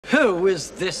Who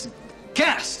is this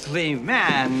ghastly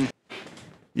man?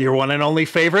 Your one and only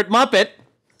favorite Muppet.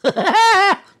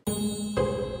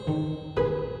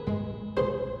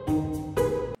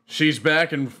 She's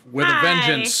back and with a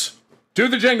vengeance. Do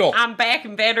the jingle. I'm back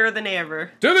and better than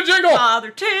ever. Do the jingle.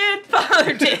 Father Ted,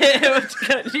 Father Ted, what you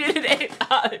gonna do today,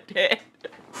 Father Ted?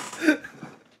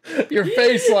 Your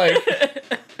face like...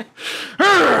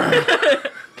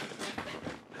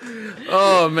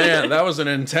 Oh, man, that was an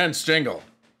intense jingle.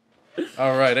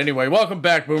 All right, anyway, welcome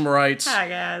back, Boomerites. Hi,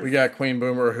 guys. We got Queen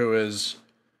Boomer, who is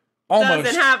almost...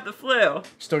 Doesn't have the flu.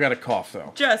 Still got a cough,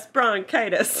 though. Just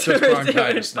bronchitis. Just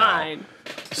bronchitis now. Fine.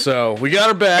 So, we got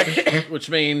her back, which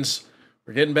means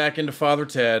we're getting back into Father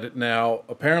Ted. Now,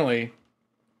 apparently,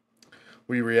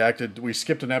 we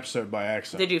skipped an episode by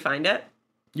accident. Did you find it?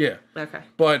 Yeah. Okay.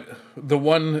 But the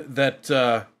one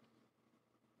that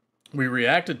we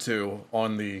reacted to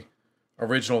on the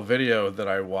original video that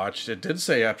I watched, it did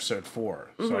say episode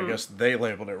 4. So I guess they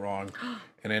labeled it wrong.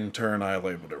 And in turn, I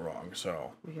labeled it wrong.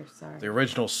 So We're sorry. the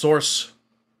original source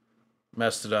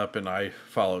messed it up and I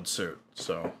followed suit.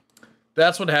 So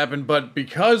that's what happened. But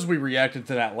because we reacted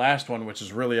to that last one, which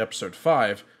is really episode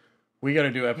 5, we got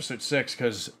to do episode 6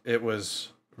 because it was...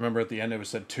 Remember at the end it was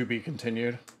said to be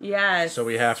continued? Yes. So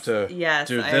we have to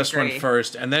do this one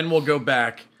first, and then we'll go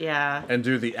back and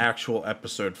do the actual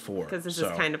episode 4. Because this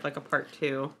is kind of like a part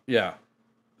 2. Yeah.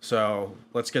 So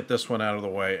let's get this one out of the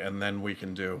way, and then we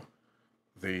can do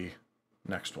the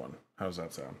next one. How does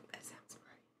that sound? That sounds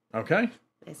right. Okay.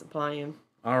 Nice applying.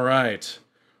 All right.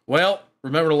 Well,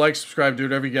 remember to like, subscribe, do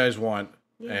whatever you guys want.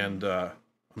 Yeah. And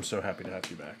I'm so happy to have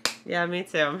you back. Yeah, me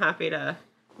too. I'm happy to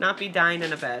not be dying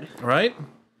in a bed. Right?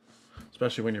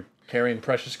 Especially when you're carrying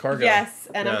precious cargo. Yes,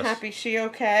 and I'm happy she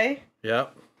okay.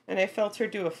 Yep. And I felt her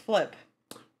do a flip.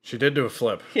 She did do a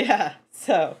flip. Yeah,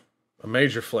 so. A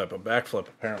major flip, a backflip,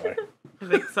 apparently. I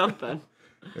think something.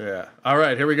 Yeah. All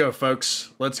right, here we go, folks.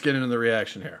 Let's get into the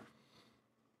reaction here.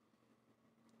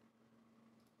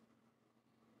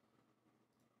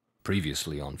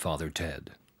 Previously on Father Ted.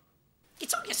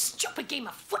 It's only a stupid game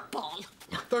of football.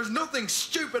 There's nothing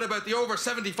stupid about the over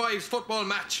 75s football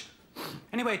match.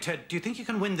 Anyway, Ted, do you think you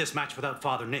can win this match without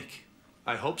Father Nick?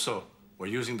 I hope so. We're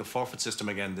using the forfeit system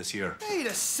again this year. Wait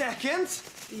a second.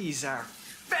 These are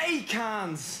fake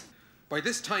hands. By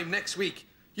this time next week,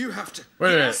 you have to...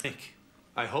 Wait a minute. Nick,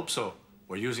 I hope so.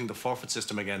 We're using the forfeit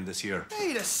system again this year.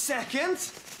 Wait a second.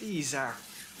 These are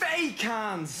fake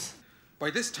hands.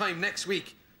 By this time next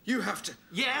week, you have to...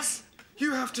 Yes?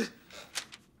 You have to...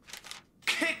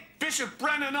 Kick Bishop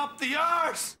Brennan up the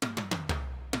arse.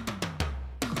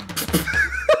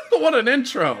 What an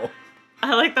intro.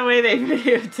 I like the way they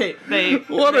videotaped.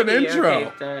 What an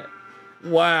intro. It.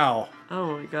 Wow.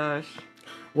 Oh my gosh.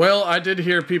 Well, I did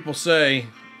hear people say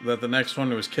that the next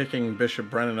one was kicking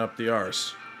Bishop Brennan up the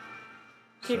arse.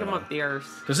 Kick him up the arse.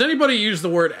 Does anybody use the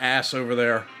word ass over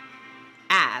there?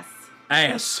 Ass.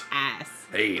 Ass. Ass.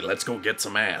 Hey, let's go get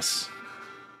some ass.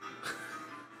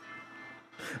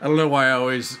 I don't know why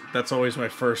that's always my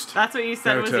first. That's what you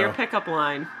said was go-to. your pickup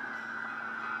line.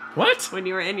 What? When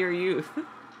you were in your youth.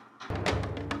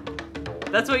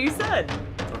 That's what you said.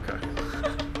 Okay.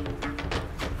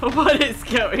 What is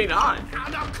going on?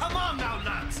 Now come on now,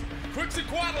 lads!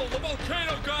 Quixoquatl, the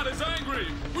volcano god is angry!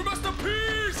 We must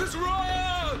appease his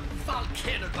wrath!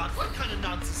 Volcano god? What kind of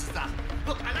nonsense is that?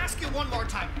 Look, I'll ask you one more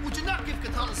time. Would you not give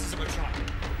Catholicism a try?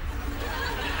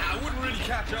 I wouldn't really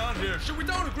catch on here. Sure, we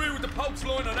don't agree with the Pope's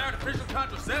line on artificial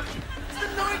contraception. It's the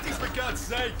 90s, for God's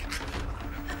sake!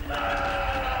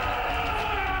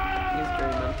 He's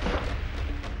dreaming.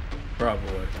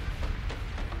 Probably.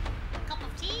 Cup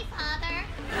of tea, Father.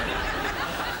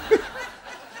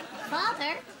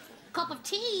 Father, cup of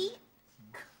tea.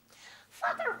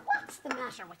 Father, what's the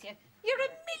matter with you? You're a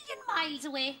million miles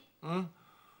away. Huh?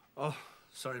 Oh,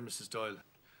 sorry, Mrs. Doyle.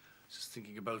 Just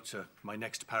thinking about my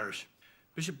next parish.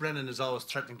 Bishop Brennan is always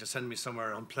threatening to send me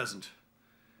somewhere unpleasant.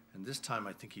 And this time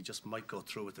I think he just might go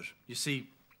through with it. You see,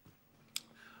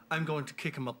 I'm going to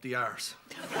kick him up the arse.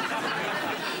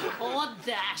 Oh,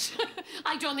 that.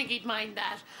 I don't think he'd mind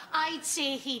that. I'd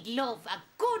say he'd love a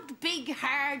good, big,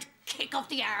 hard kick up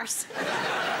the arse.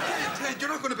 Ted, you're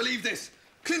not going to believe this.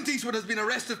 Clint Eastwood has been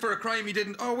arrested for a crime he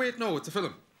didn't... Oh, wait, no, it's a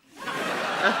film.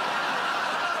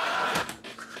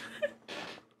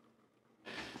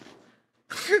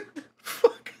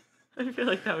 Fuck. I feel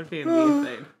like that would be a me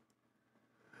thing.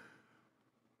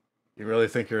 You really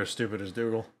think you're as stupid as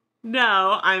Dougal?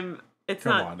 No, it's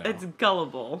Come not. on now. It's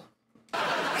gullible.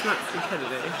 It's not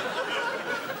stupidity.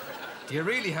 Do you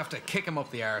really have to kick him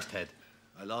up the arse, Ted?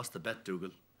 I lost the bet,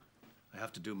 Dougal. I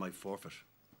have to do my forfeit.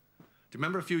 Do you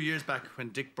remember a few years back when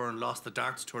Dick Byrne lost the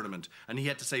darts tournament and he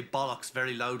had to say bollocks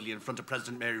very loudly in front of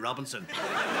President Mary Robinson?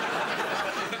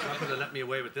 Not going to let me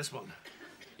away with this one.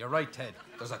 You're right, Ted.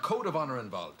 There's a code of honor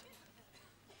involved.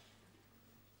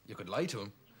 You could lie to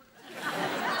him.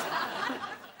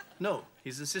 No,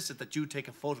 he's insisted that you take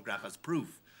a photograph as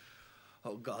proof.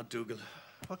 Oh, God, Dougal,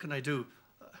 what can I do?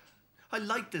 I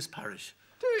like this parish.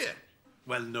 Do you?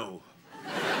 Well, no.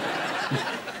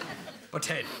 But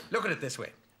Ted, look at it this way.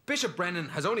 Bishop Brennan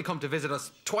has only come to visit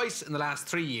us twice in the last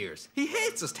 3 years. He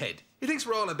hates us, Ted. He thinks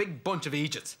we're all a big bunch of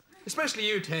Egypts. Especially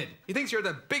you, Ted. He thinks you're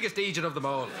the biggest Egypt of them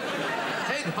all.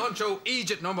 Head honcho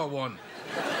Egypt #1.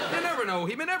 You never know.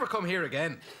 He may never come here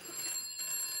again.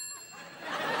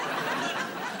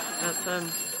 That's him.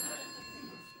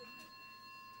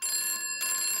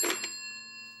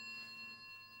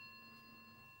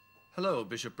 Hello,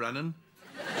 Bishop Brennan.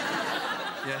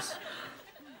 Yes.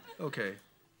 Okay.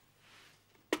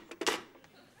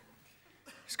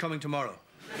 He's coming tomorrow.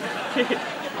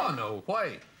 Oh, no.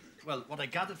 Why? Well, what I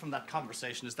gathered from that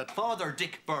conversation is that Father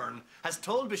Dick Byrne has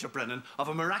told Bishop Brennan of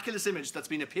a miraculous image that's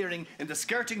been appearing in the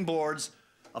skirting boards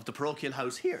of the parochial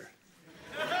house here.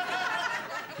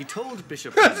 He told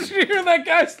Bishop Brennan... Did you hear that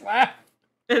guy's laugh?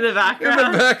 In the background?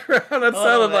 In the background.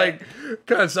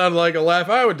 That sounded like a laugh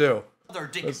I would do. Father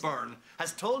Dick Byrne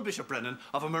has told Bishop Brennan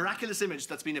of a miraculous image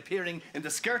that's been appearing in the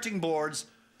skirting boards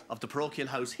of the parochial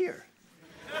house here.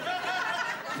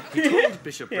 He told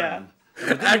Bishop Brennan...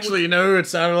 Actually, you know who it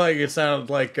sounded like? It sounded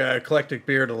like Eclectic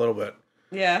Beard a little bit.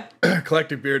 Yeah.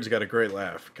 Eclectic Beard's got a great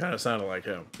laugh. Kind of sounded like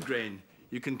him. Grain,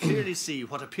 you can clearly see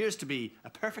what appears to be a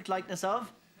perfect likeness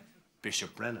of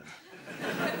Bishop Brennan.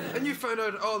 And you found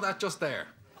out all that just there?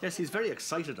 Yes, he's very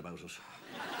excited about it.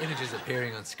 Images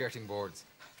appearing on skirting boards.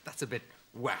 That's a bit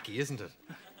wacky, isn't it?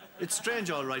 It's strange,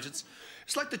 all right. It's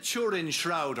like the Turin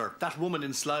Shroud or that woman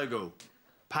in Sligo.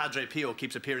 Padre Pio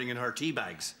keeps appearing in her tea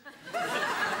bags.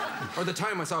 Or the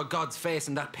time I saw God's face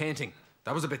in that painting.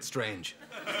 That was a bit strange.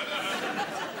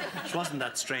 It wasn't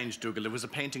that strange, Dougal. It was a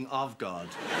painting of God.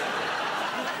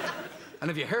 And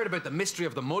have you heard about the mystery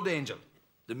of the mud angel?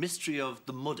 The mystery of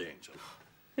the mud angel?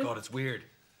 God, it's weird.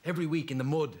 Every week in the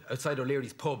mud outside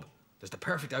O'Leary's pub, there's the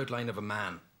perfect outline of a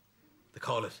man. They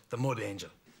call it the mud angel.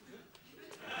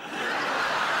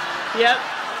 Yep.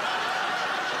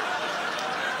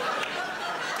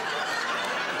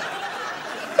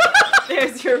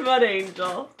 There's your mud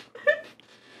angel.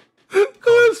 Look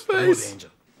at his face. Mud angel.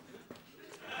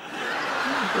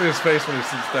 Look at his face when he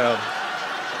sits down.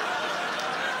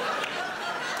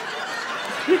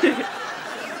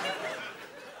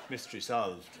 Mystery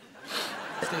solved.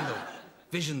 Still though,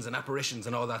 visions and apparitions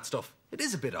and all that stuff. It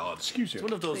is a bit odd. Excuse you. It's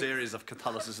one of those areas of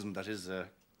Catholicism that is,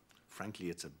 frankly,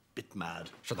 it's a bit mad.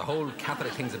 So the whole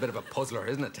Catholic thing's a bit of a puzzler,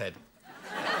 isn't it, Ted?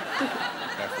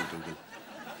 Careful, Dougal.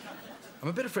 I'm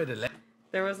a bit afraid of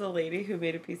There was a lady who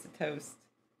made a piece of toast,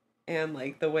 and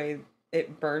like the way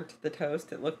it burnt the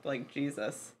toast, it looked like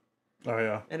Jesus. Oh,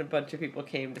 yeah. And a bunch of people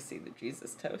came to see the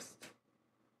Jesus toast.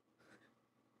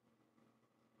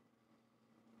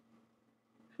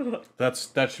 That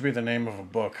should be the name of a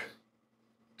book.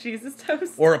 Jesus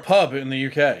toast? Or a pub in the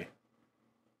UK.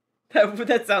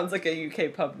 That sounds like a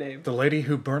UK pub name. The lady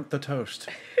who burnt the toast.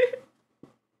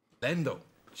 Lendo.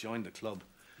 Join the club.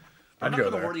 I'd I'm not go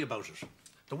going to there. worry about it.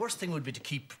 The worst thing would be to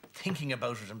keep thinking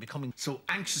about it and becoming so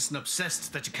anxious and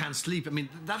obsessed that you can't sleep. I mean,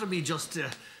 that'll be just...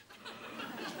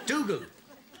 Dougal!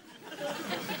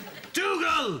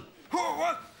 Dougal! Oh,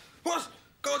 what? What?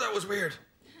 God, that was weird.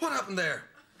 What happened there?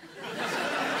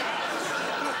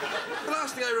 The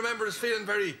last thing I remember is feeling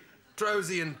very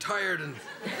drowsy and tired, and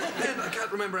then I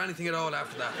can't remember anything at all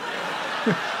after that.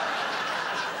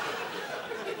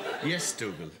 Yes,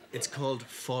 Dougal. It's called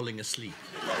falling asleep.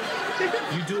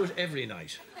 You do it every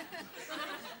night.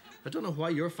 I don't know why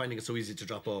you're finding it so easy to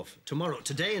drop off.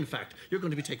 Today, in fact, you're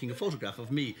going to be taking a photograph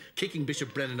of me kicking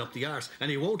Bishop Brennan up the arse, and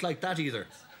he won't like that either.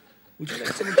 Would you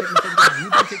like someone taking a photograph of you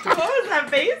being kicked up the arse? What was that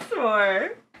face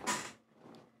for?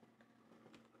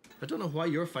 I don't know why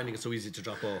you're finding it so easy to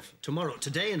drop off.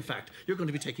 Today, in fact, you're going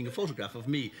to be taking a photograph of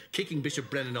me kicking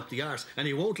Bishop Brennan up the arse, and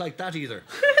he won't like that either.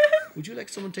 Would you like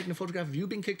someone taking a photograph of you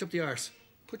being kicked up the arse?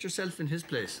 Put yourself in his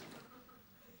place.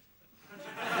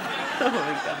 Oh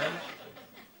my God.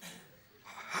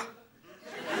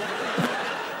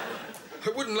 I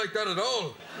wouldn't like that at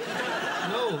all.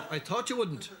 No, I thought you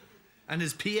wouldn't. And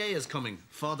his PA is coming,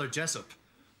 Father Jessup,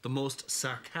 the most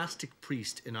sarcastic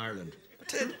priest in Ireland.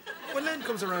 Ted, when Len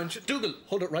comes around... Dougal,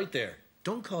 hold it right there.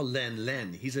 Don't call Len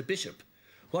Len. He's a bishop.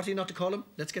 What are you not to call him?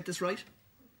 Let's get this right.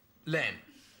 Len.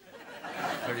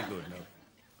 Very good, now.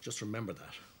 Just remember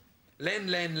that. Len.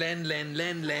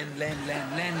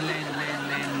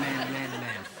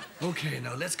 Okay,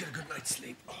 now let's get a good night's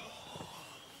sleep.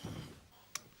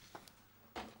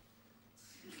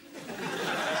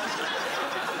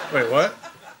 Wait, what?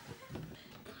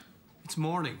 It's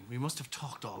morning. We must have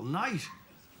talked all night.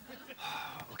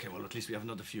 Okay, well, at least we have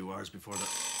another few hours before the...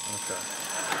 Okay.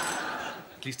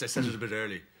 At least I said it a bit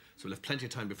early, so we'll have plenty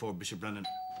of time before Bishop Brennan...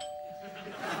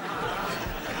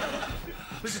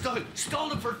 Mrs. Doyle, stall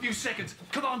them for a few seconds.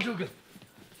 Come on, Dougal.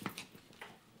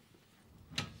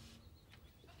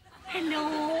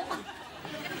 Hello.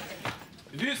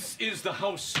 This is the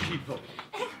housekeeper.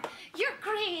 Your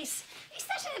Grace, is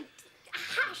that a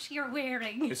hat you're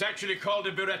wearing? It's actually called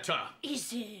a biretta.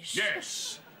 Is it?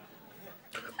 Yes.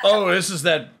 Oh, this is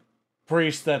that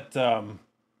priest that,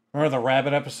 remember the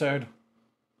rabbit episode?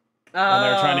 Oh. When they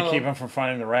were trying to keep him from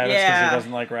finding the rabbits because he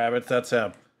doesn't like rabbits? That's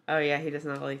him. Oh, yeah, he does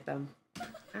not like them.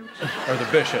 Or the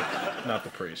bishop, not the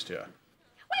priest, yeah.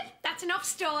 Well, that's enough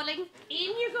stalling.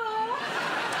 In you go.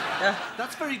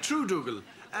 That's very true, Dougal.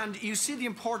 And you see the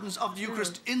importance of the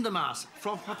Eucharist in the Mass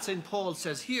from what St. Paul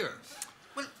says here.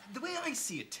 Well, the way I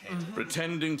see it, Ted...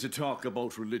 Pretending to talk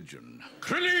about religion.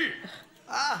 Crilly!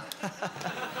 Ah!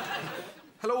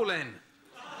 Hello, Len.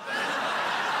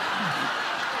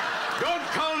 Don't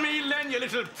call me Len, you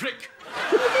little prick.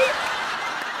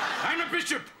 I'm a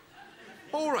bishop.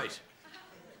 All right.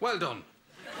 Well done.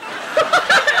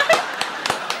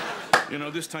 You know,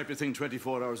 this type of thing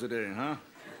 24 hours a day, huh?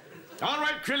 All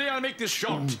right, Crilly, I'll make this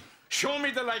short. Show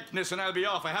me the likeness and I'll be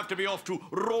off. I have to be off to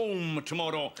Rome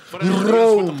tomorrow. But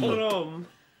Rome.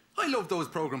 I love those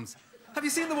programs. Have you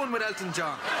seen the one with Elton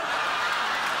John?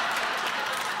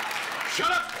 Shut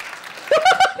up!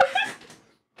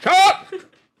 Shut up!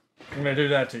 I'm gonna do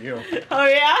that to you. Oh,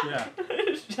 yeah? Yeah.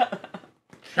 Shut up.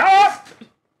 Shut up!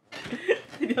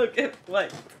 You'll get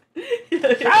flicked. You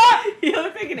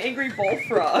look like an angry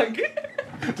bullfrog.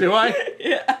 Do I?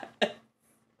 Yeah.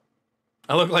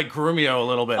 I look like Grumio a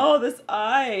little bit. Oh, this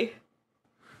eye.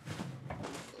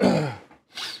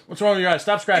 What's wrong with your eye?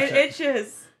 Stop scratching It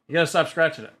itches. You gotta stop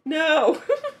scratching it. No.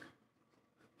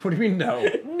 What do you mean, no?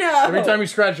 No. Every time you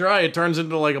scratch your eye, it turns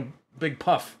into like a big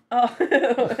puff. Oh.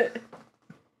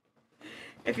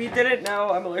 If you didn't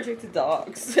know, I'm allergic to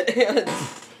dogs.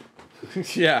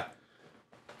 Yeah.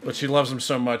 But she loves them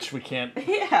so much, we can't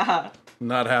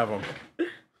not have them.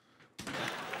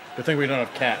 Good thing we don't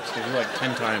have cats, because you're like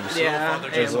 10 times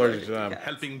as allergic to them.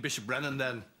 Helping Bishop Brennan,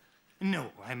 then?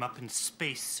 No, I'm up in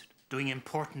space, doing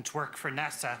important work for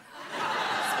NASA.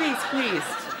 Space, please.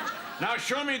 Now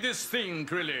show me this thing,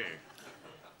 Crilly.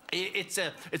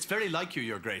 It's very like you,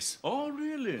 Your Grace. Oh,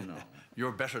 really? No.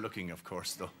 You're better looking, of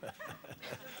course, though.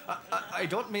 I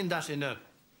don't mean that in an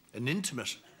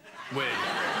intimate way.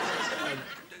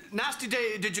 Nasty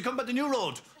day. Did you come by the new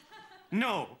road?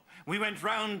 No, we went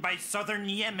round by southern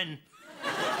Yemen.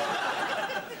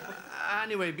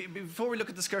 Anyway, before we look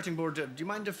at the skirting board, do you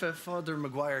mind if Father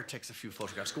Maguire takes a few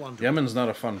photographs? Go on. Yemen's not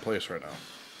a fun place right now.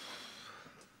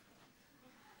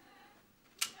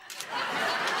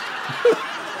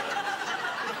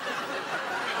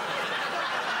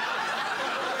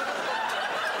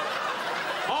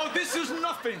 Oh, this is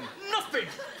nothing. Nothing.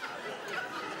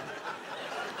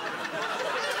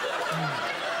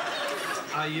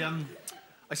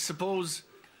 I suppose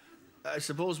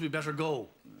we better go.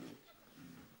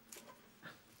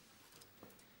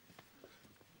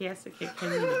 He has to kick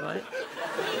him in the butt.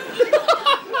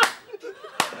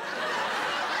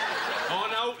 Oh,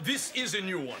 now, this is a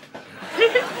new one.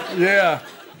 Yeah.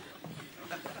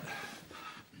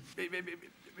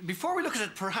 Before we look at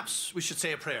it, perhaps we should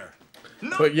say a prayer.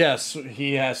 No. But yes,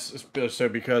 he has, so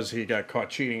because he got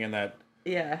caught cheating in that...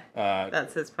 Yeah,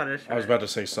 that's his punishment. I was about to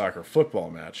say soccer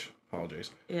football match. Apologies.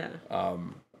 Yeah.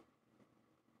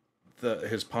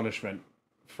 His punishment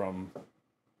from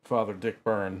Father Dick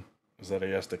Byrne is that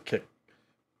he has to kick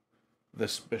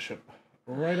this bishop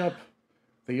right up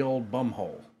the old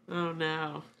bumhole. Oh,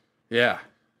 no. Yeah.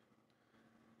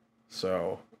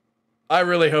 So, I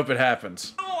really hope it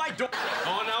happens. No, I don't.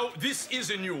 Oh, now, this is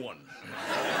a new one.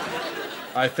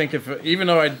 I think even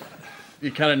though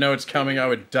you kind of know it's coming, I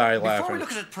would die laughing. Before we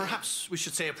look at it, perhaps we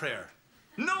should say a prayer.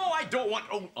 No, I don't want...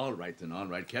 Oh, all right then, all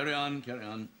right. Carry on, carry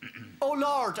on. O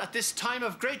Lord, at this time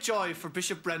of great joy for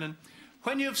Bishop Brennan,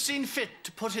 when you have seen fit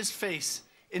to put his face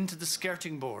into the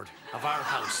skirting board of our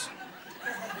house,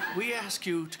 we ask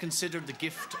you to consider the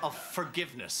gift of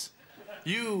forgiveness.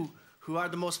 You, who are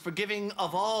the most forgiving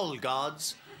of all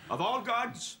gods. Of all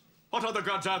gods? What other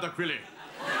gods are there, Crilly?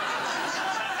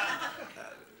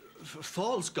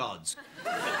 False gods.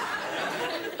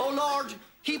 O Lord,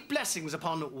 Heap blessings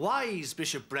upon wise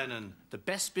Bishop Brennan, the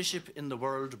best bishop in the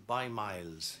world by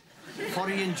miles. For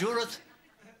he endureth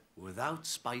without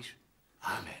spite.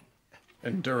 Amen.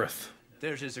 Endureth.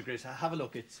 There it is, Sir Grace. Have a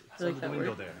look. It's over the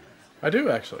window there. I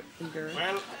do, actually.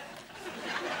 Well,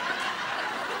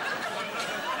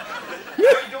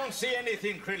 I don't see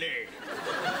anything, Crilly.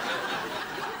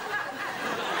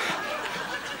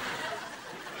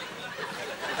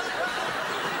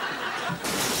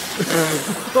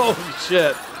 Holy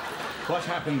shit. What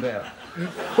happened there?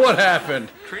 What happened?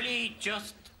 Crilly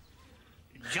just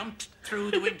jumped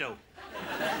through the window.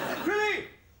 Crilly!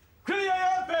 Crilly, are you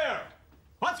out there?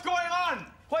 What's going on?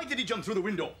 Why did he jump through the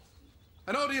window?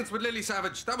 An audience with Lily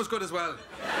Savage. That was good as well.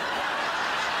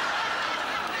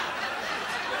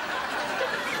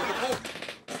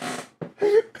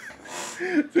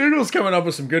 Dougal's coming up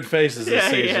with some good faces this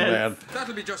season, man.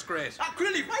 That'll be just great.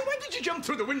 Crilly, why did you jump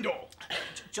through the window?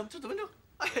 Jump through the window?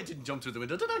 I didn't jump through the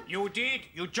window, did I? You did.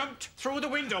 You jumped through the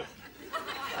window.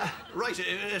 Right,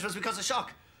 it was because of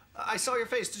shock. I saw your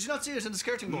face. Did you not see it in the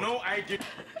skirting board? No, I did.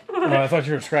 Oh, I thought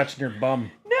you were scratching your bum.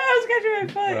 No, I was scratching my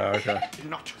foot. Oh, okay.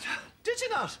 Not. Did you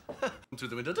not? Through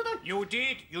the window, did I? You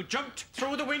did. You jumped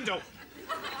through the window.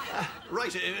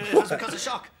 Right, it was because of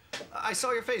shock. I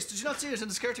saw your face. Did you not see it in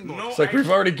the skirting board? No, It's like we've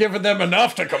already given them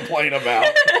enough to complain about.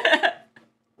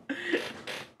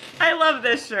 I love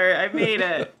this shirt. I made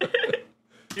it.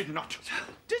 Did not.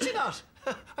 Did you not?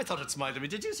 I thought it smiled at me.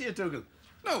 Did you see it, Dougal?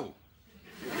 No.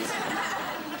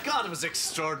 God, it was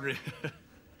extraordinary.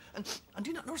 and do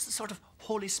you not notice the sort of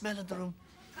holy smell in the room?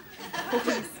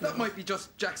 That might be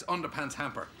just Jack's underpants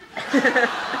hamper.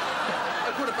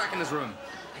 I'll put it back in his room.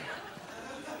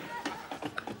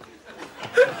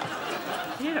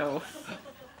 Ew.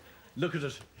 Look at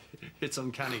it. It's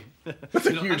uncanny. That's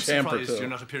a I'm huge hamper, surprised too. you're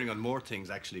not appearing on more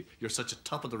things, actually. You're such a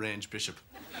top-of-the-range bishop.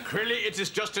 Crilly, it is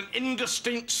just an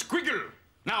indistinct squiggle.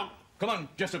 Now, come on,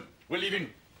 Jessup, we're leaving.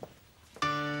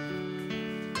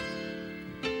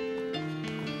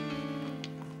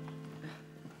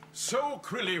 So,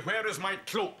 Crilly, where is my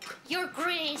cloak? Your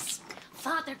Grace,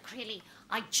 Father Crilly,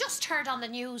 I just heard on the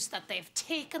news that they've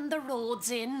taken the roads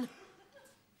in.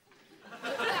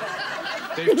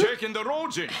 They've taken the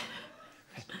roads in.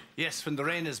 Yes, when the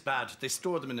rain is bad, they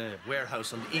store them in a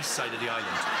warehouse on the east side of the island.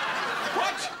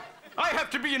 What? I have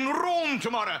to be in Rome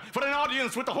tomorrow for an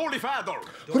audience with the Holy Father.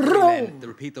 Don't worry, men. They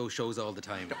repeat those shows all the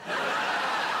time.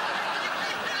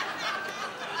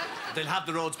 They'll have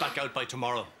the roads back out by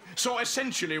tomorrow. So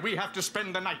essentially, we have to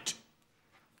spend the night.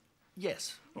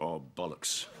 Yes. Oh,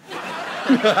 bollocks.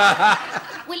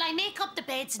 Will I make up the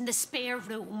beds in the spare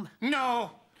room?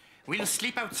 No. We'll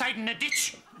sleep outside in a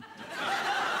ditch.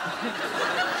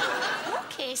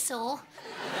 Okay, so.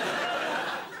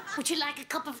 Would you like a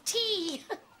cup of tea?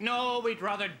 No, we'd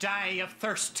rather die of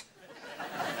thirst.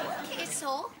 Okay,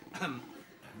 so.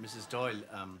 Mrs. Doyle,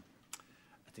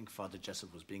 I think Father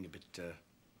Jessup was being a bit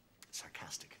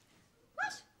sarcastic.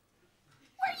 What?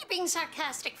 Why are you being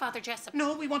sarcastic, Father Jessup?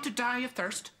 No, we want to die of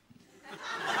thirst.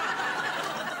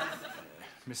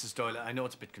 Mrs. Doyle, I know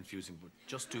it's a bit confusing, but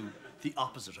just do the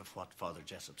opposite of what Father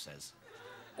Jessup says.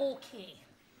 Okay.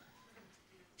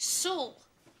 So,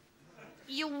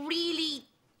 you really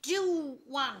do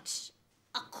want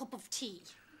a cup of tea?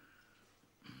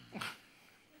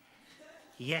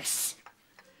 Yes.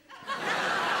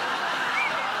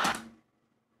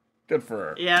 Good for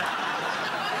her. Yeah.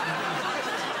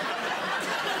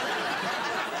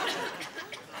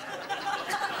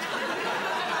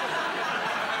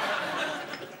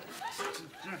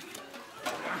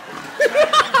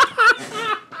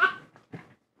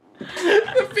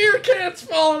 The beer can's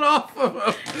falling off of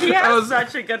him. He has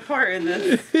such a good part in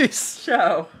this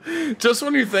show. Just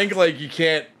when you think, like, you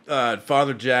can't,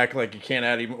 Father Jack, like, you can't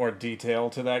add any more detail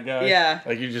to that guy. Yeah.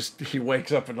 Like, he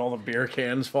wakes up and all the beer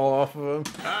cans fall off of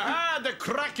him. Aha, the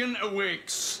Kraken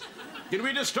awakes. Did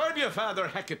we disturb you, Father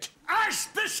Hackett? Arse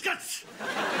biscuits!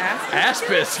 Ass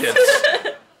biscuits.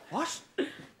 What?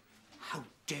 How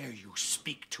dare you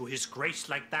speak to His Grace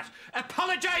like that?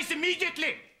 Apologize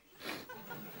immediately!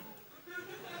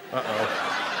 Uh-oh.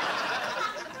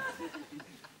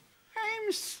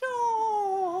 I'm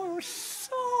so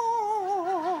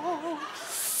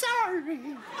sorry.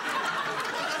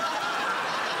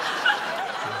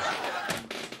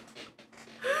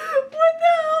 What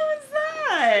the hell was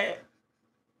that?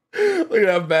 Look at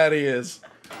how bad he is.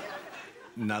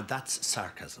 Now that's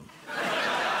sarcasm.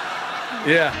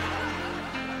 Yeah.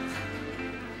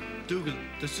 Dougal,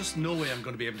 there's just no way I'm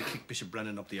going to be able to kick Bishop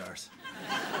Brennan up the arse.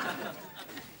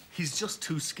 He's just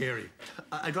too scary.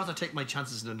 I'd rather take my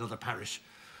chances in another parish.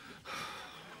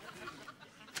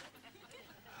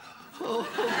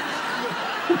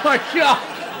 Oh my God!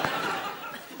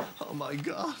 Oh my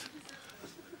God.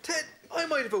 Ted, I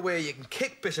might have a way you can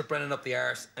kick Bishop Brennan up the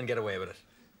arse and get away with it.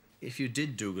 If you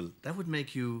did, Dougal, that would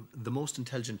make you the most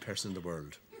intelligent person in the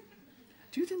world.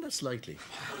 Do you think that's likely?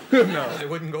 No, I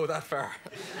wouldn't go that far.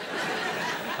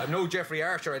 I'm no Jeffrey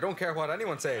Archer. I don't care what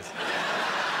anyone says.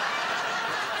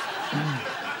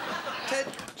 Ted.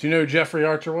 Do you know who Jeffrey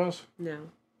Archer was? No.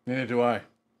 Neither do I.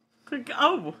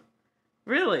 Oh,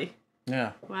 really?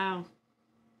 Yeah. Wow.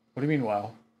 What do you mean,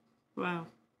 wow? Wow.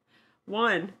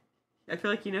 One, I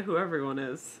feel like you know who everyone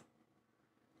is.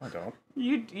 I don't.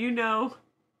 You know.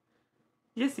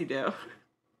 Yes, you do.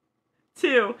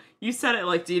 Two, you said it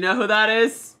like, do you know who that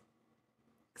is?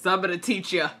 Because I'm going to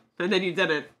teach you. And then you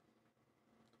didn't.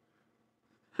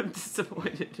 I'm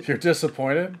disappointed. You're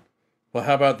disappointed? Well,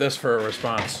 how about this for a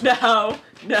response? No.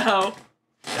 Shut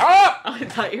up! I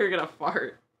thought you were going to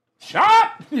fart. Shut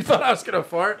up! You thought I was going to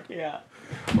fart? Yeah.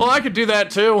 Well, I could do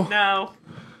that too. No.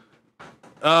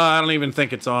 I don't even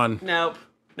think it's on. Nope.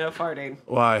 No farting.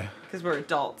 Why? Because we're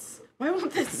adults. Why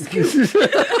won't this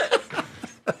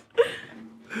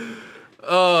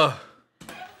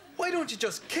Why don't you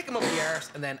just kick him up the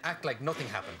arse and then act like nothing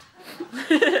happened?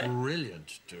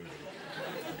 Brilliant, Dougal.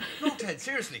 No, Ted,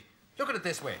 seriously. Look at it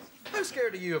this way. How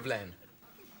scared are you of Len?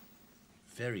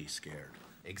 Very scared.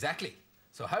 Exactly.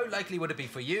 So how likely would it be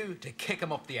for you to kick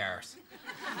him up the arse?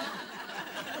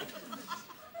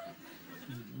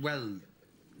 Well,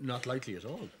 not likely at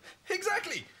all.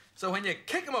 Exactly. So when you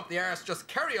kick him up the arse, just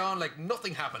carry on like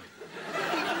nothing happened.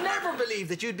 He'd never believe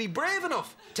that you'd be brave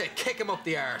enough to kick him up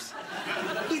the arse.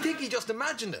 He'd think he just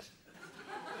imagined it.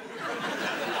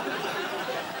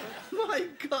 My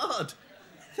God.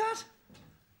 That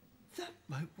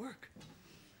might work.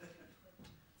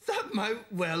 That might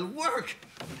well work.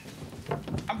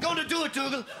 I'm going to do it,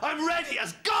 Dougal. I'm ready,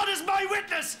 as God is my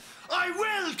witness. I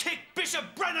will kick Bishop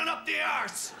Brennan up the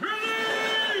arse.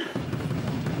 Ready!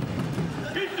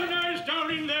 Keep the noise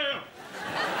down in there.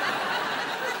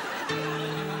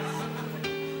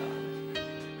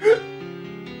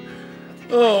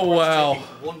 Oh, wow.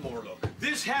 One more look.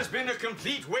 This has been a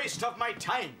complete waste of my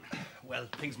time. Well,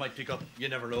 things might pick up. You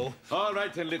never know. All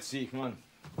right, then, let's see. Come on.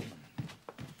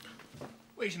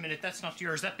 Wait a minute, that's not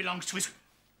yours. That belongs to his...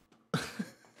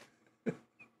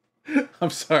 I'm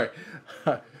sorry.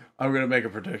 I'm going to make a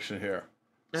prediction here.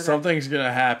 Okay. Something's going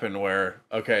to happen where...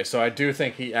 Okay, so I do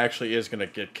think he actually is going to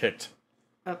get kicked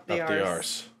up the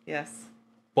arse. Yes.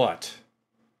 But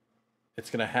it's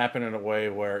going to happen in a way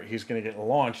where he's going to get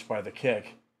launched by the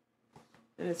kick.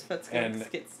 And his foot's going to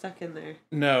get stuck in there.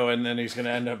 No, and then he's going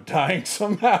to end up dying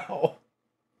somehow.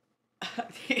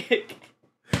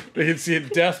 We can see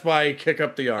it, death by kick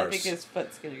up the arse. I think his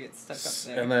foot's going to get stuck up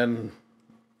there. And then...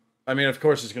 I mean, of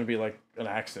course, it's going to be like an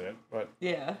accident, but...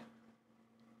 Yeah.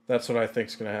 That's what I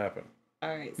think's going to happen.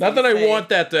 All right. So not that I want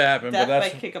that to happen, but that's...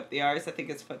 Death by kick up the arse, I think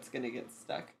his foot's going to get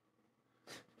stuck.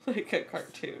 Like a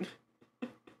cartoon.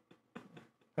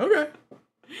 Okay.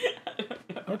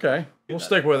 Okay. We'll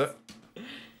stick with it.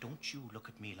 Don't you look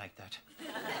at me like that.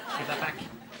 Give that back,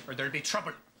 or there'll be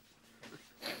trouble.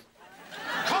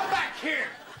 Come back here!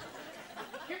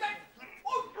 Give that...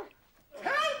 Oh,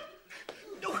 help!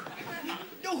 No!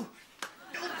 No!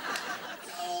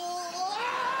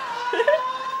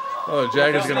 Oh,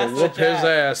 Jag is going to whoop his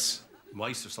ass.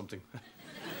 Mice or something.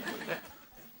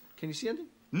 Can you see anything?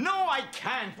 No, I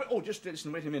can't. But, oh, just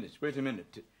listen. Wait a minute.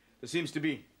 There seems to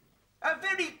be a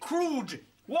very crude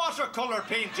watercolor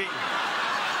painting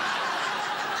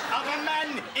of a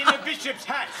man in a bishop's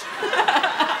hat.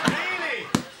 Really?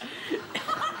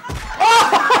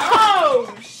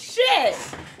 Oh, shit!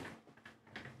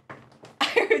 I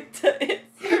heard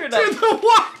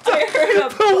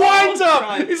the winds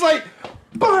up. He's like...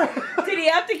 Did he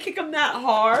have to kick him that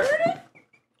hard?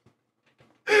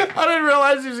 I didn't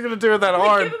realize he was going to do it that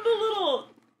hard. Give him a little...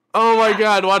 Oh my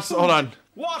God, hold on.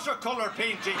 Watercolor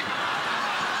painting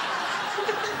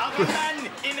of a man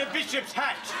in a bishop's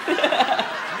hat.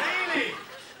 Really?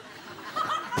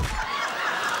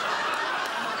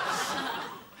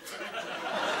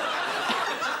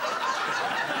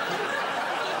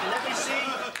 Let me see.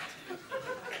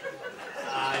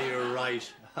 You're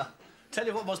right. Tell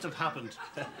you what must have happened.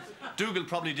 Dougal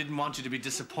probably didn't want you to be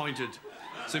disappointed,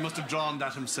 so he must have drawn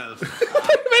that himself.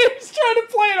 He's trying to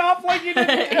play it off like he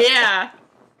didn't. Yeah.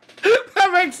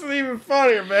 That makes it even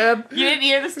funnier, man. You didn't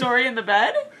hear the story in the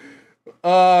bed?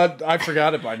 I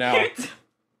forgot it by now.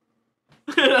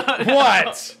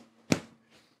 What?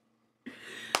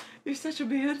 You're such a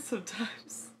man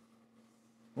sometimes.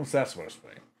 What's that supposed to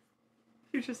be?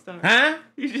 You just are. Huh?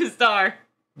 You just are.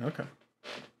 Okay.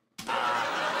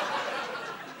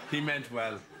 He meant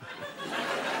well.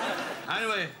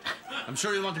 Anyway, I'm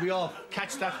sure you'll want to be off.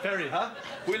 Catch that ferry, huh?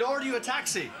 We'll order you a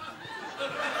taxi.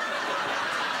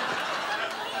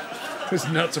 His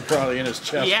nuts are probably in his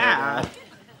chest. Yeah. Right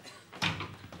now.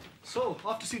 So,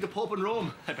 off to see the Pope in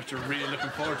Rome. I bet you're really looking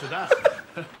forward to that.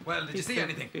 Well, did you see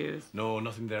anything? Confused. No,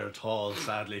 nothing there at all,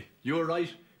 sadly. You were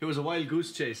right. It was a wild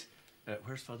goose chase.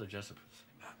 Where's Father Jessup?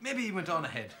 Maybe he went on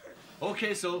ahead.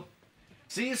 Okay, so.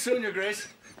 See you soon, Your Grace.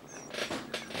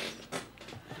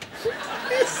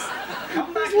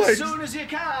 Come back as soon as you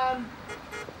can.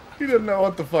 He didn't know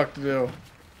what the fuck to do.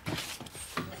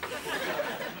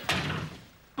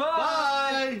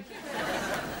 Bye.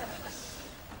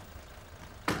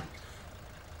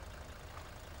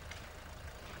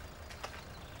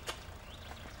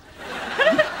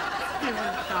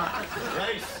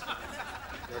 Grace.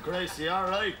 Your Grace, you all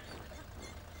right?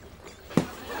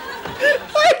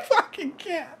 I fucking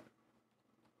can't.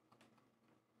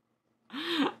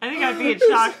 I think I'd be in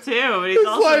shock too, but he's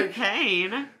also in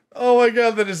pain. Oh my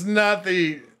god, that is not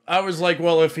the... I was like,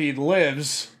 well, if he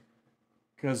lives,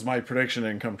 because my prediction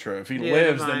didn't come true. If he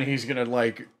lives, then he's gonna,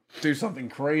 like, do something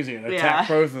crazy and attack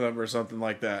both of them or something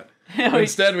like that.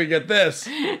 Instead, we get this.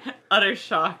 Utter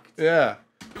shock. Yeah.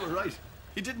 You were right.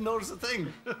 He didn't notice a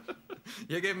thing.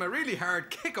 You gave him a really hard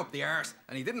kick up the arse,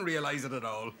 and he didn't realise it at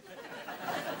all.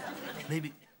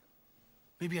 Maybe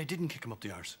I didn't kick him up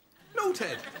the arse. No,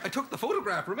 Ted. I took the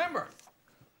photograph, remember?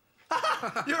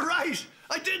 You're right.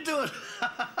 I did do it.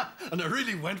 And I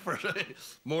really went for it.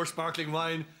 More sparkling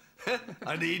wine.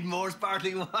 I need more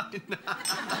sparkling wine. Did you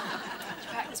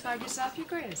practice by yourself, Your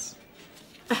Grace?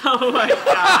 Oh my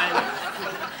god.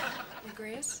 Your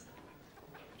Grace?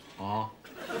 Oh.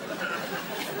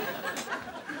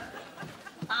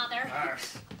 Father.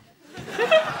 Arse.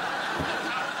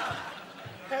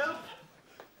 Help!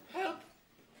 Help!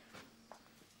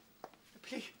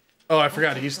 Please. Oh, I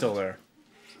forgot he's still there.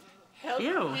 Help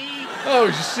Ew. me! Oh,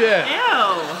 shit.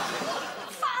 Ew.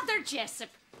 Father Jessup,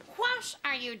 what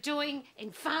are you doing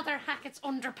in Father Hackett's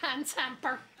underpants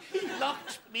hamper? He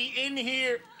locked me in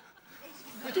here.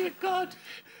 Dear God,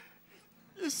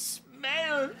 the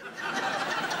smell.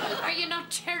 Are you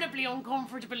not terribly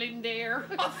uncomfortable in there?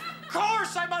 Of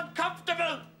course I'm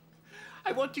uncomfortable.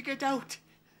 I want to get out.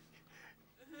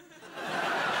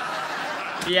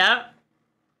 Yep.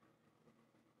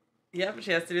 Yep,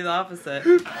 she has to do the opposite.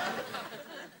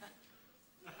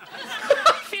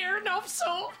 Fair enough,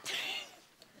 so.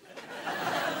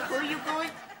 Where are you going?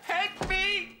 Help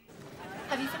me!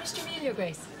 Have you finished your meal, Your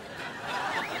Grace?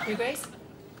 Your Grace?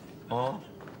 Oh?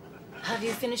 Have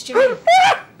you finished your meal?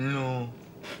 No.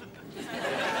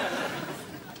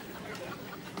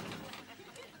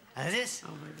 This?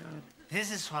 Oh my god.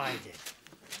 This is what I did.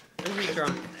 Is he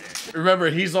drunk? Remember,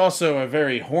 he's also a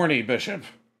very horny bishop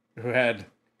who had...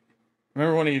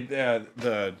 Remember when he...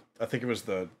 I think it was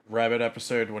the rabbit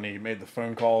episode when he made the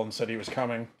phone call and said he was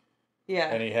coming?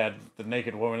 Yeah. And he had the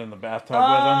naked woman in the bathtub with him?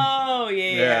 Oh,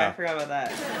 yeah, I forgot about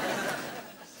that.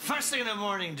 First thing in the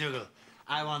morning, Dougal,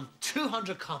 I want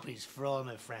 200 copies for all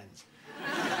my friends.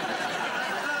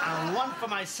 And one for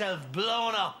myself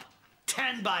blown up.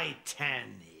 10 by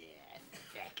 10. Yeah,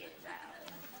 feck it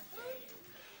out.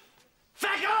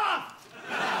 Feck off!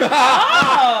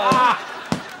 Oh!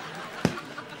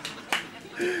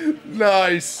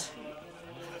 Nice.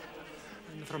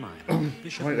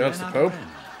 Wait, that's the Pope?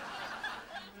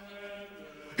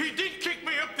 He did kick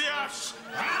me up the arse.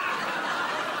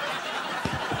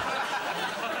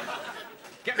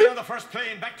 Get me on the first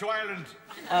plane back to Ireland.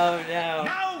 Oh, no.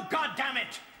 Now,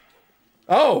 goddammit!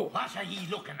 Oh! What are ye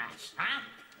looking at, huh?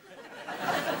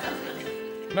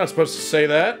 I'm not supposed to say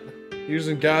that.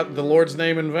 Using God, the Lord's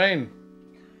name in vain.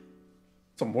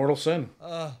 It's a mortal sin.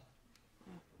 Oh,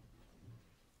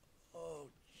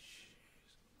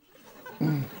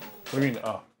 What do you mean,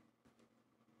 oh?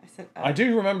 I said, I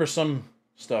do remember some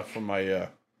stuff from my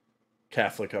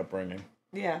Catholic upbringing.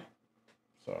 Yeah.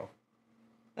 So.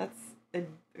 That's a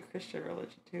Christian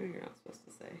religion, too. You're not supposed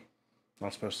to say.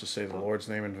 Not supposed to say the Lord's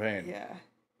name in vain. Yeah.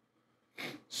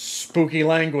 Spooky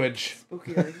language.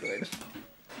 Spooky language.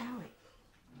 Owie.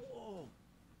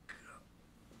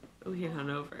 Oh, he hung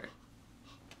over.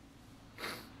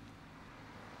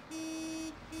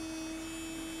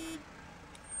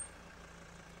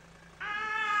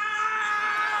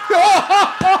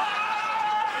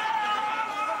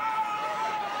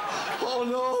 Oh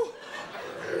no!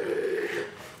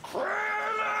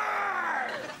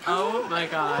 Oh my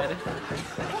god.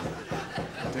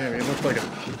 Damn, he looked like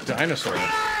a dinosaur. He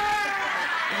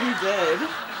did.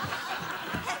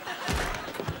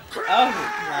 Oh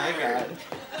my god.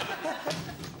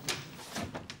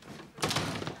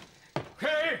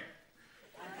 Hey,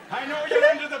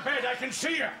 I can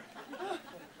see you.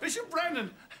 Bishop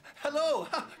Brennan, hello.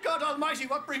 God Almighty,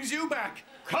 what brings you back?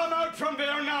 Come out from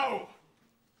there now.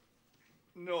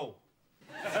 No.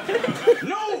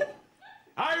 No!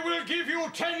 I will give you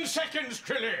 10 seconds,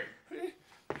 Trilly.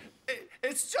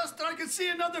 It's just that I can see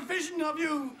another vision of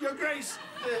you, Your Grace.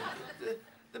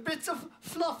 The bits of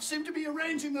fluff seem to be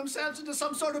arranging themselves into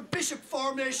some sort of bishop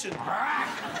formation.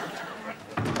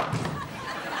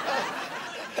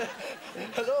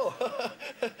 Hello.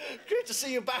 Great to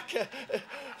see you back.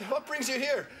 What brings you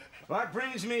here? What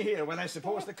brings me here? Well, I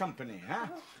suppose the company, huh?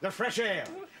 The fresh air.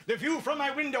 The view from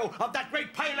my window of that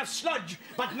great pile of sludge.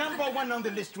 But number one on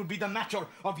the list would be the matter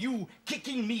of you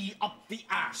kicking me up the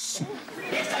arse.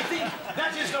 Yes, I think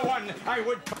that is the one I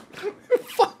would...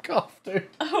 Fuck off, dude.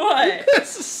 What?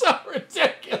 This is so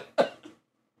ridiculous.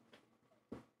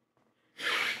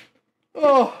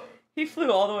 Oh. He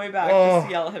flew all the way back just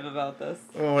to yell at him about this.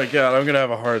 Oh my god, I'm gonna have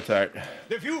a heart attack.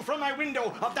 The view from my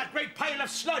window of that great pile of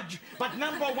sludge. But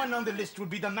number one on the list would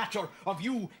be the matter of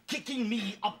you kicking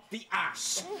me up the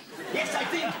arse. Yes, I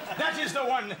think that is the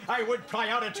one I would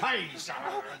prioritize.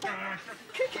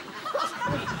 Kicking?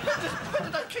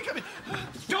 When did I kick him?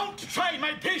 Don't try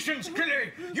my patience,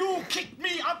 Grilly. You kick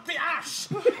me up the arse.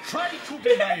 Try to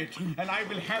deny it, and I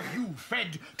will have you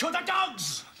fed to the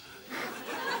dogs.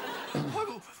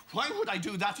 Why would I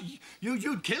do that?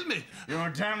 You'd kill me. You're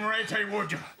damn right I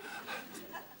would.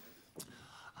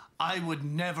 I would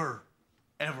never,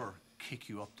 ever kick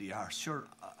you up the arse. Sure,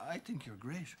 I think you're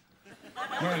great.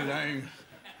 Well,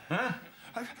 huh?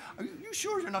 Are you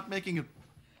sure you're not making a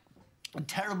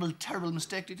terrible, terrible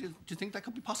mistake? Do you think that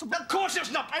could be possible? Of course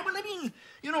it's not. I mean,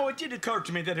 you know, it did occur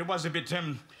to me that it was a bit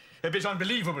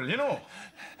unbelievable, you know.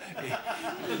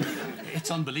 It's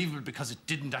unbelievable because it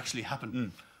didn't actually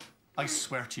happen. I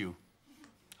swear to you,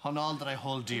 on all that I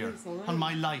hold dear, on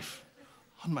my life,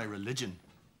 on my religion,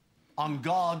 on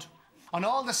God, on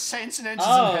all the saints and angels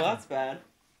in heaven. Oh, that's bad.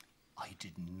 I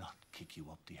did not kick you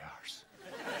up the arse.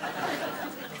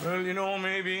 Well,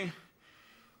 maybe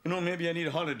I need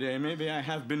a holiday. Maybe I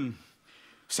have been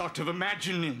sort of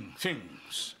imagining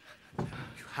things.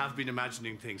 You have been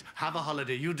imagining things. Have a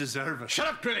holiday. You deserve it. Shut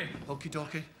up, Trilly. Okie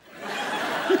dokie.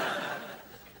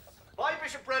 Bye,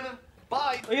 Bishop Brennan.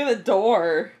 Bye. Look at the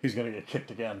door. He's gonna get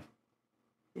kicked again.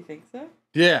 You think so?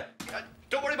 Yeah.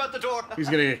 Don't worry about the door. He's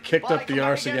gonna get kicked Bye, up the come back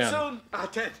arse again. Soon.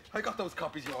 Ted, I got those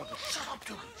copies you wanted. Shut up,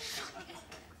 dude.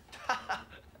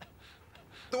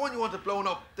 The one you wanted blown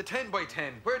up, the 10 by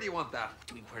 10. Where do you want that? What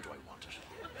do you mean, where do I want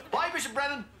it? Bye, Bishop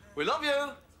Brennan. We love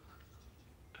you.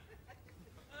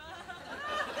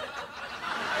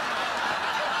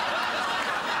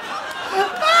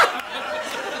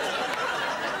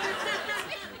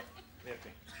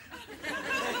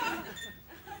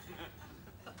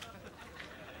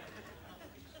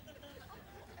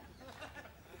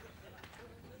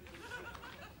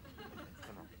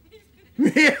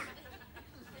 Yeah.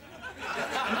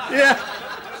 Yeah.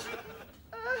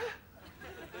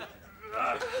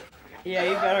 Yeah,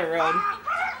 you better run.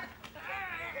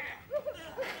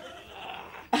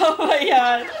 Oh my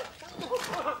god.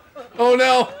 Oh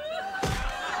no.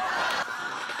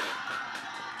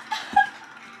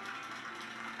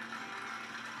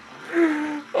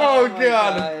 Oh my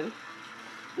god.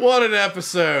 What an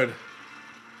episode.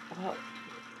 Well,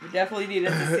 we definitely needed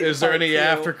to see Is there part any two.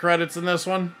 after credits in this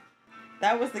one?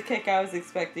 That was the kick I was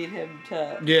expecting him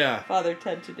to. Yeah. Father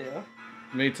Ted to do.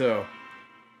 Me too.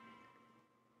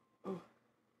 Ooh.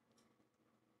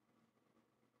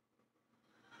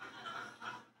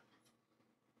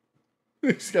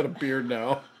 He's got a beard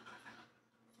now.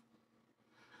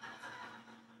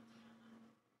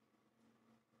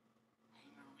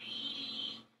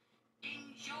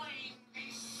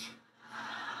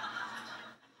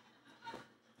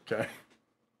 Okay.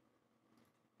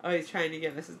 Oh, he's trying to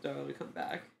get Mrs. Doyle to come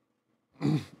back.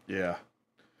 Yeah.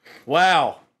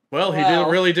 Wow. Well, he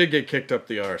really did get kicked up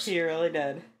the arse. He really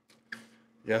did.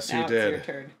 Yes, Now he did. It's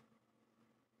your turn.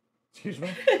 Excuse me?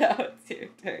 Now it's your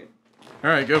turn. All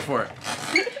right, go for it.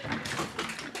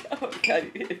 Oh,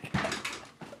 God, you need to go.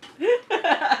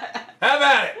 Have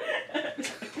at it.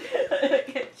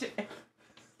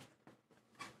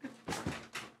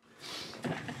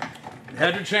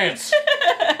 Had your chance.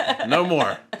 No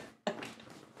more.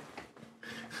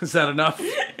 Is that enough?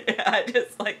 Yeah,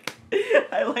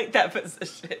 I like that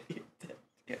position.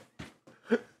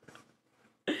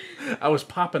 I was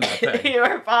popping that thing. You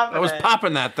were popping I was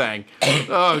popping that thing.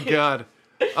 Oh, God.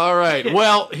 All right.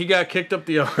 Well, he got kicked up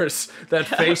the arse. That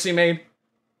face he made.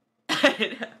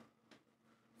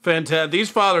 Fantastic.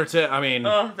 These father, I mean.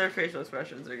 Oh, their facial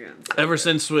expressions are good. Ever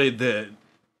since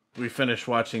we finished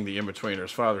watching The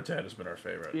In-Betweeners, Father Ted has been our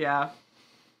favorite. Yeah.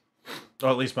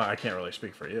 Well, at least I can't really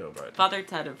speak for you, but... Father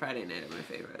Ted and Friday Night are my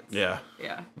favorites. Yeah.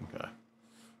 Yeah. Okay.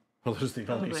 Well, those are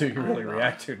the only two you really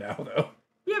react to now, though.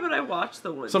 Yeah, but I watch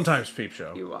the ones... Sometimes Peep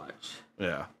Show. You watch.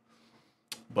 Yeah.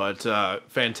 But,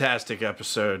 fantastic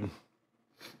episode.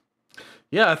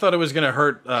 Yeah, I thought it was going to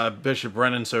hurt Bishop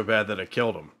Brennan so bad that it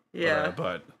killed him. Yeah.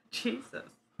 But... Jesus.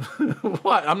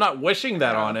 What? I'm not wishing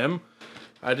that on him.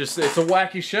 It's a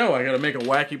wacky show. I got to make a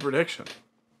wacky prediction.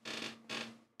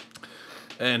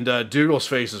 And Dougal's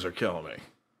faces are killing me.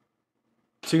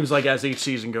 Seems like as each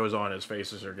season goes on, his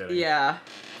faces are getting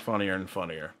funnier and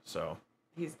funnier. So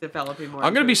he's developing more.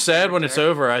 I'm gonna be sad when it's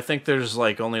over. I think there's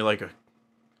only like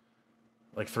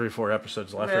 3 or 4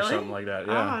 episodes left or something like that.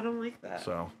 Yeah. Oh, I don't like that.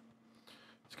 So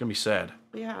it's gonna be sad.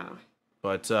 Yeah.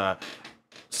 But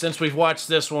since we've watched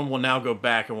this one, we'll now go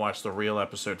back and watch the real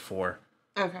episode 4.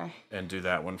 Okay. And do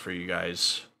that one for you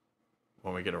guys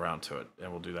when we get around to it,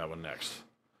 and we'll do that one next.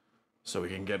 So we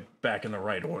can get back in the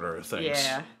right order of things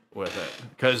with it.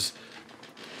 Because,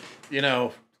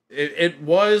 it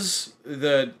was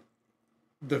the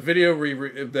video,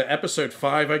 the episode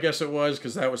 5, I guess it was,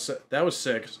 because that was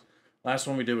 6. Last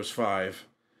one we did was 5.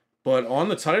 But on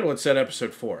the title, it said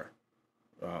episode 4.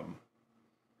 And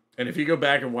if you go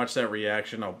back and watch that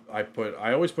reaction,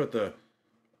 I always put the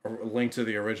link to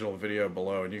the original video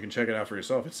below, and you can check it out for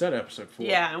yourself. It said episode 4.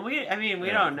 Yeah, and we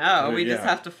don't know. We just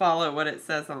have to follow what it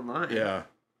says online. Yeah.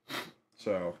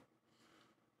 So.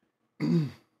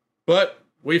 But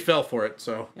we fell for it,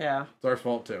 so. Yeah. It's our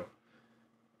fault, too.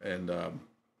 And,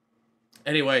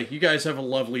 anyway, you guys have a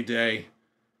lovely day,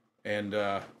 and,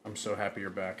 I'm so happy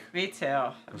you're back. Me too.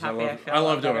 I'm happy I feel I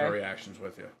love doing better. reactions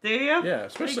with you. Do you? Yeah,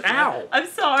 especially. Ow! I'm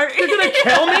sorry. You're gonna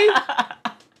kill me?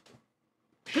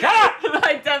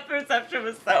 My depth perception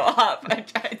was so off. I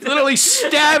tried to Literally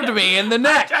stabbed me in the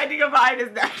neck. I tried to go behind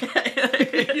his neck.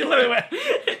 You literally went.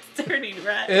 It's turning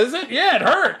red. Is it? Yeah, it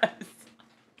hurt.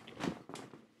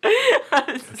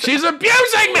 She's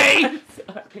abusing me. I'm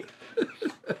sorry.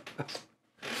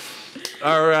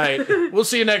 All right. We'll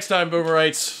see you next time,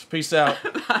 Boomerites. Peace out.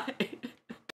 Bye.